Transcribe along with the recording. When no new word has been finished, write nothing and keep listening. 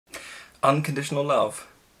Unconditional love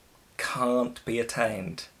can't be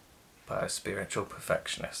attained by a spiritual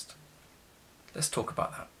perfectionist. Let's talk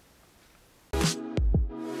about that.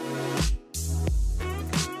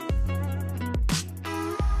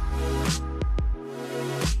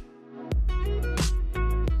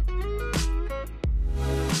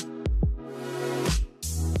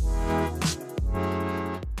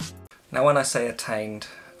 Now when I say attained,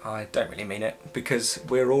 I don't really mean it, because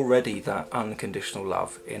we're already that unconditional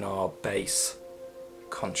love in our base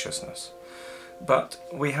consciousness. But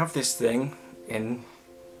we have this thing in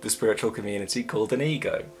the spiritual community called an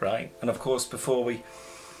ego, right? And of course, before we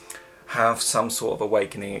have some sort of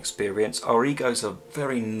awakening experience, our ego's a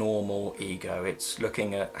very normal ego. It's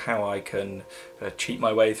looking at how I can cheat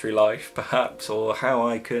my way through life, perhaps, or how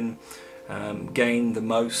I can gain the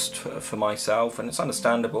most for myself. And it's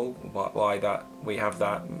understandable why that we have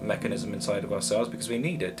that mechanism inside of ourselves, because we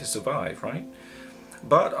need it to survive, right?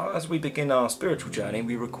 But as we begin our spiritual journey,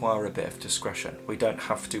 we require a bit of discretion. We don't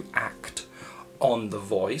have to act on the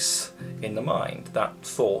voice in the mind, that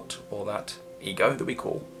thought or that ego that we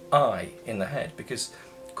call I in the head, because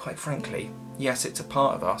quite frankly, yes, it's a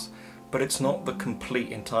part of us, but it's not the complete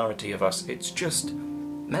entirety of us. It's just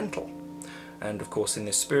mental. And of course, in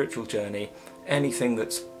this spiritual journey, anything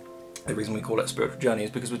that's, the reason we call it a spiritual journey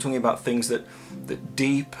is because we're talking about things that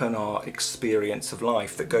deepen our experience of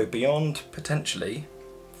life, that go beyond potentially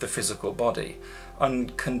the physical body.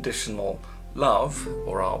 Unconditional love,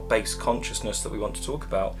 or our base consciousness that we want to talk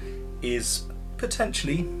about, is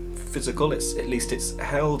potentially physical. It's, at least it's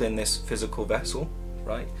held in this physical vessel,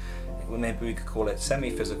 right? Maybe we could call it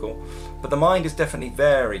semi-physical, but the mind is definitely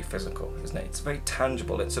very physical, isn't it? It's very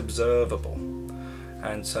tangible, it's observable,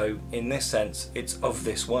 and so in this sense it's of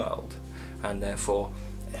this world, and therefore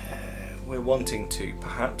we're wanting to,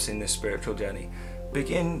 perhaps in this spiritual journey,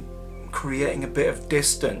 begin creating a bit of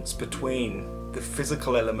distance between the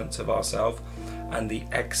physical elements of ourselves and the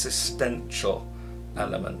existential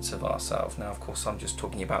elements of ourselves. Now, of course, I'm just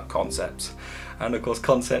talking about concepts, and of course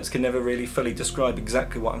concepts can never really fully describe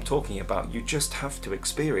exactly what I'm talking about. You just have to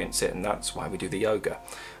experience it, and that's why we do the yoga.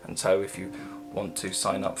 And so if you want to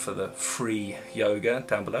sign up for the free yoga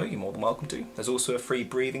down below, you're more than welcome to. There's also a free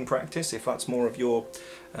breathing practice if that's more of your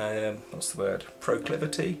what's the word,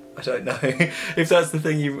 proclivity? I don't know. If that's the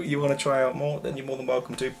thing you want to try out more, then you're more than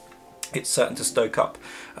welcome to. It's certain to stoke up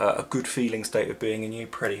a good feeling state of being in you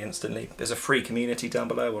pretty instantly. There's a free community down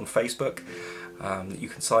below on Facebook that you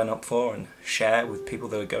can sign up for and share with people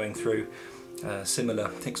that are going through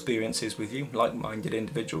similar experiences with you, like-minded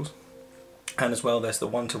individuals. And as well, there's the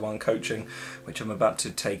one-to-one coaching, which I'm about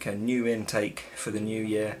to take a new intake for the new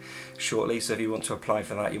year shortly. So if you want to apply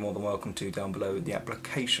for that, you're more than welcome to down below. The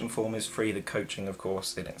application form is free. The coaching, of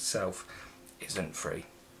course, in itself isn't free.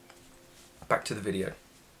 Back to the video.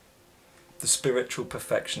 The spiritual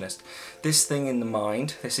perfectionist. This thing in the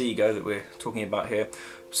mind, this ego that we're talking about here,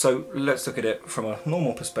 so let's look at it from a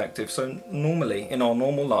normal perspective. So normally, in our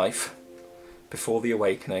normal life, before the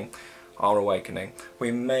awakening, our awakening,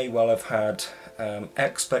 we may well have had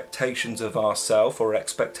expectations of ourselves or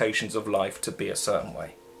expectations of life to be a certain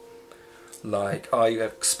way. Like, I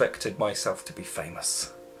expected myself to be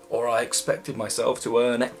famous, or I expected myself to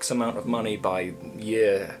earn X amount of money by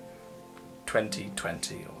year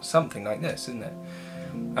 2020 or something like this, isn't it?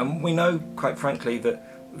 And we know, quite frankly,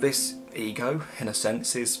 that this ego, in a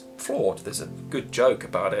sense, is flawed. There's a good joke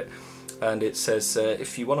about it, and it says,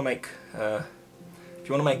 if you want to make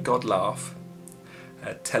God laugh,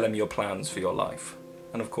 tell him your plans for your life.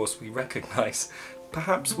 And of course, we recognise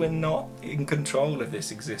perhaps we're not in control of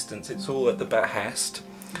this existence. It's all at the behest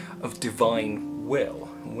of divine will.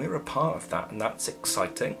 And we're a part of that, and that's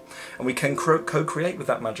exciting. And we can co-create with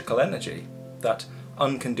that magical energy, that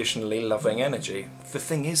unconditionally loving energy. The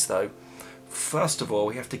thing is, though, first of all,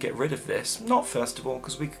 we have to get rid of this. Not first of all,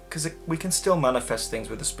 because we can still manifest things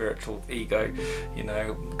with the spiritual ego. You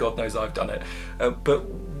know, God knows I've done it. But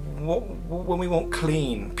when we want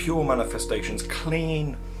clean, pure manifestations,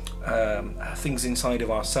 clean things inside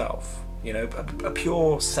of ourselves, you know, a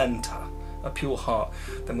pure centre, a pure heart,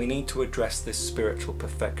 then we need to address this spiritual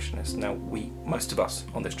perfectionist. Now, most of us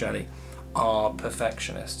on this journey are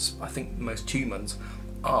perfectionists. I think most humans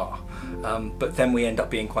are, but then we end up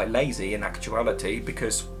being quite lazy in actuality,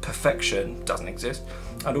 because perfection doesn't exist,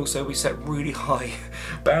 and also we set really high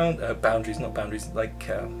boundaries, like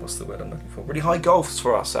what's the word I'm looking for, really high goals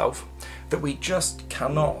for ourselves that we just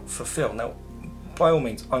cannot fulfill. Now, by all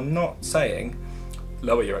means, I'm not saying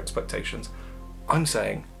lower your expectations, I'm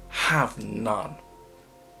saying have none.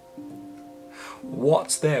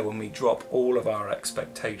 What's there when we drop all of our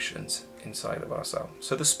expectations inside of ourselves?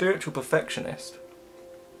 So the spiritual perfectionist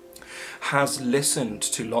has listened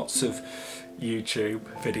to lots of YouTube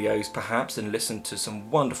videos perhaps, and listened to some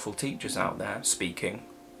wonderful teachers out there speaking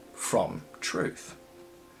from truth.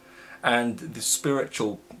 And the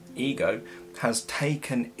spiritual ego has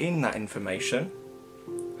taken in that information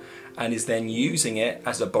and is then using it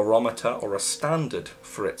as a barometer or a standard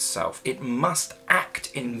for itself. It must act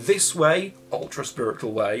in this way, ultra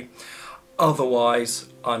spiritual way, otherwise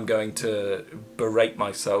I'm going to berate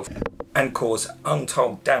myself and cause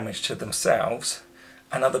untold damage to themselves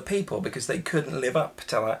and other people because they couldn't live up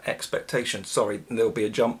to that expectation. Sorry, there'll be a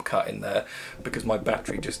jump cut in there because my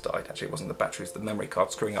battery just died. Actually, it wasn't the battery, it's the memory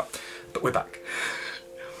card screwing up. But we're back.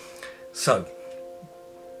 So,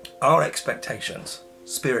 our expectations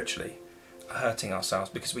spiritually are hurting ourselves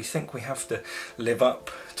because we think we have to live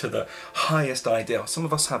up to the highest ideal. Some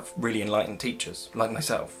of us have really enlightened teachers, like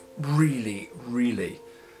myself, really, really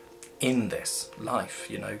in this life,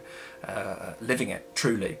 you know, living it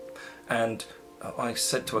truly. And I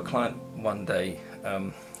said to a client one day,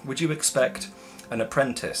 would you expect an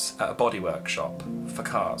apprentice at a body workshop for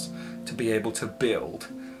cars to be able to build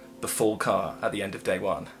the full car at the end of day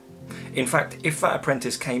one? In fact, if that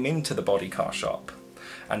apprentice came into the body car shop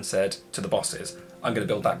and said to the bosses, I'm going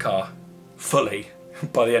to build that car fully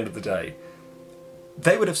by the end of the day,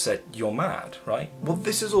 they would have said, you're mad, right? Well,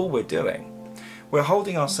 this is all we're doing. We're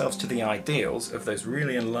holding ourselves to the ideals of those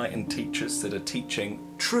really enlightened teachers that are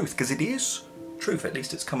teaching truth, because it is truth, at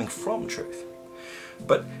least it's coming from truth.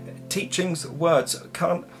 But teachings, words,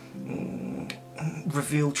 can't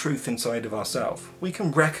reveal truth inside of ourselves. We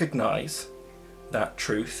can recognise that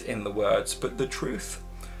truth in the words, but the truth,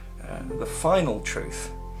 the final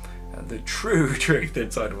truth, the true truth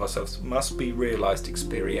inside of ourselves must be realised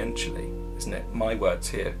experientially, isn't it? My words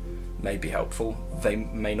here may be helpful, they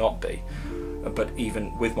may not be, but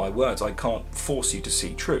even with my words I can't force you to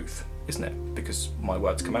see truth, isn't it? Because my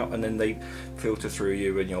words come out and then they filter through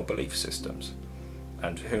you and your belief systems.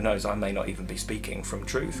 And who knows, I may not even be speaking from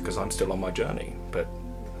truth because I'm still on my journey, but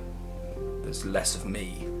there's less of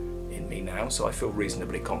me in me now, so I feel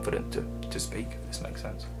reasonably confident to speak, if this makes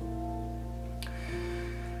sense.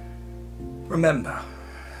 Remember,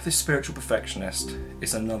 this spiritual perfectionist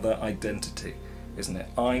is another identity, isn't it?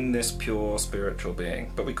 I'm this pure spiritual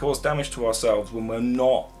being, but we cause damage to ourselves when we're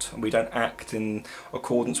not, and we don't act in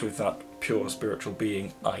accordance with that pure spiritual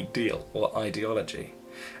being ideal or ideology.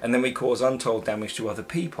 And then we cause untold damage to other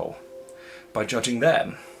people by judging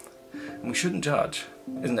them. And we shouldn't judge,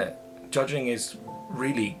 isn't it? Judging is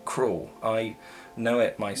really cruel. I know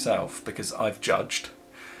it myself because I've judged,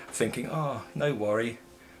 thinking, oh, no worry,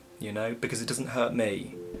 you know, because it doesn't hurt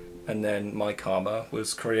me. And then my karma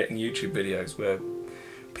was creating YouTube videos where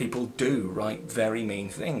people do write very mean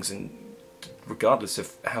things, and regardless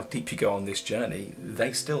of how deep you go on this journey,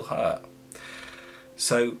 they still hurt.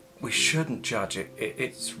 So we shouldn't judge it.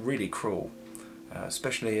 It's really cruel,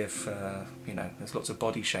 especially if, you know, there's lots of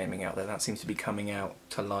body shaming out there. That seems to be coming out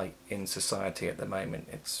to light in society at the moment.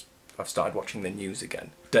 I've started watching the news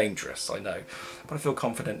again. Dangerous, I know. But I feel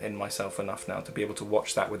confident in myself enough now to be able to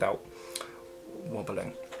watch that without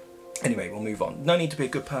wobbling. Anyway, we'll move on. No need to be a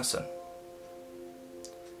good person.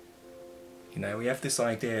 You know, we have this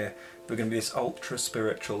idea that we're going to be this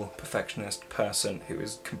ultra-spiritual perfectionist person who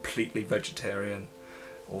is completely vegetarian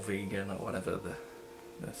or vegan or whatever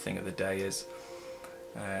the thing of the day is.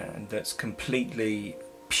 And that's completely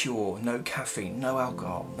pure, no caffeine, no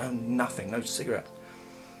alcohol, no nothing, no cigarette.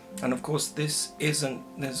 And of course these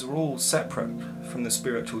are all separate from the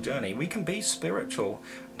spiritual journey. We can be spiritual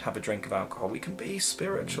and have a drink of alcohol. We can be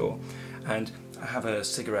spiritual and have a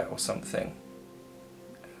cigarette or something.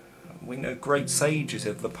 We know great sages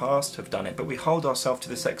of the past have done it, but we hold ourselves to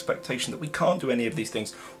this expectation that we can't do any of these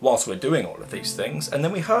things whilst we're doing all of these things, and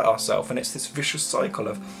then we hurt ourselves, and it's this vicious cycle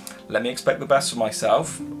of, let me expect the best of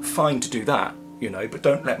myself, fine to do that, you know, but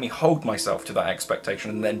don't let me hold myself to that expectation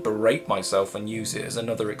and then berate myself and use it as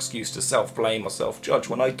another excuse to self-blame or self-judge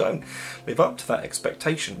when I don't live up to that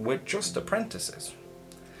expectation. We're just apprentices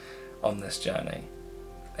on this journey.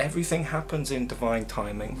 Everything happens in divine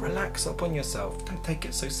timing. Relax up on yourself. Don't take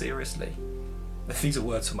it so seriously. These are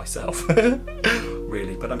words for myself,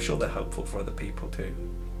 really, but I'm sure they're helpful for other people too.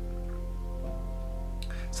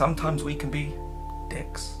 Sometimes we can be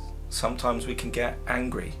dicks. Sometimes we can get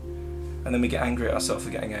angry. And then we get angry at ourselves for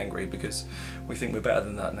getting angry because we think we're better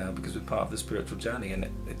than that now because we're part of the spiritual journey, and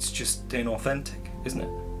it's just inauthentic, isn't it?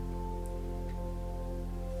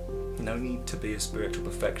 No need to be a spiritual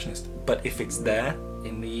perfectionist, but if it's there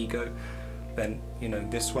in the ego, then, you know,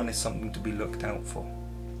 this one is something to be looked out for,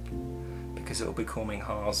 because it will be causing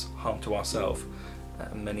harm to ourselves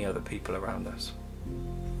and many other people around us.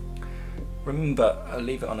 Remember, I'll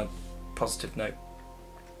leave it on a positive note.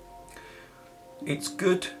 It's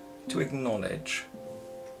good to acknowledge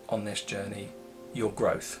on this journey your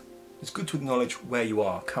growth. It's good to acknowledge where you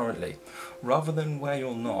are currently, rather than where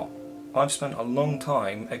you're not. I've spent a long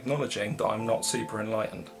time acknowledging that I'm not super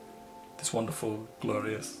enlightened. This wonderful,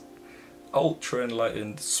 glorious, ultra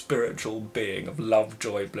enlightened spiritual being of love,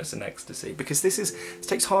 joy, bliss and ecstasy. Because this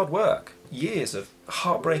takes hard work, years of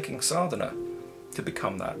heartbreaking sadhana to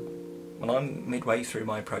become that. And I'm midway through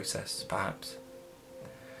my process, perhaps.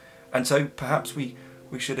 And so perhaps we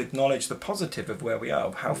should acknowledge the positive of where we are,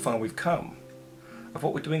 of how far we've come, of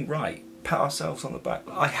what we're doing right, pat ourselves on the back.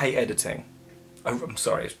 I hate editing. I'm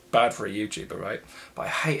sorry, it's bad for a YouTuber, right? But I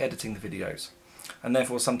hate editing the videos. And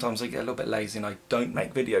therefore sometimes I get a little bit lazy and I don't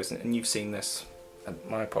make videos, and you've seen this, and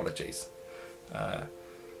my apologies. And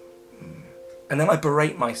then I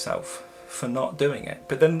berate myself for not doing it.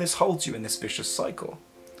 But then this holds you in this vicious cycle,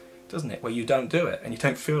 doesn't it? Where you don't do it and you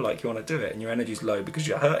don't feel like you want to do it and your energy's low because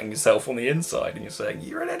you're hurting yourself on the inside and you're saying,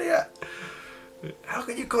 you're an idiot. How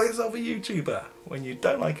can you call yourself a YouTuber when you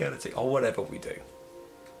don't like editing or whatever we do?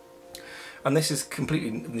 And this is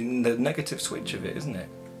completely the negative switch of it, isn't it?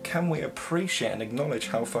 Can we appreciate and acknowledge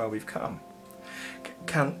how far we've come?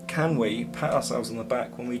 Can we pat ourselves on the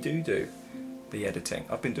back when we do the editing?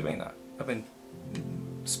 I've been doing that. I've been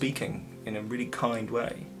speaking in a really kind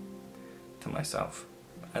way to myself.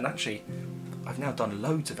 And actually, I've now done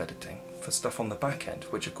loads of editing for stuff on the back end,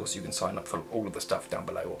 which of course you can sign up for all of the stuff down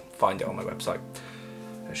below or find it on my website,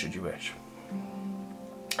 should you wish.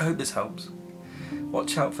 I hope this helps.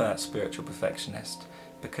 Watch out for that spiritual perfectionist,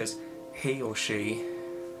 because he or she,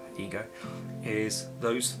 ego, is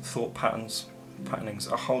those thought patternings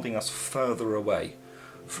are holding us further away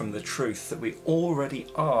from the truth that we already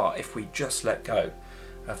are if we just let go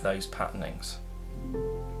of those patternings.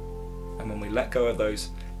 And when we let go of those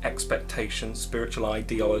expectations, spiritual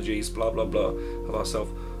ideologies, blah blah blah of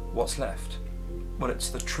ourselves, what's left? Well, it's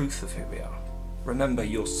the truth of who we are. Remember,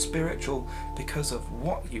 you're spiritual because of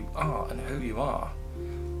what you are and who you are,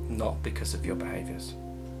 not because of your behaviours.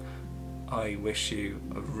 I wish you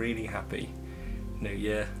a really happy New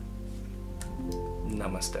Year.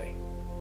 Namaste.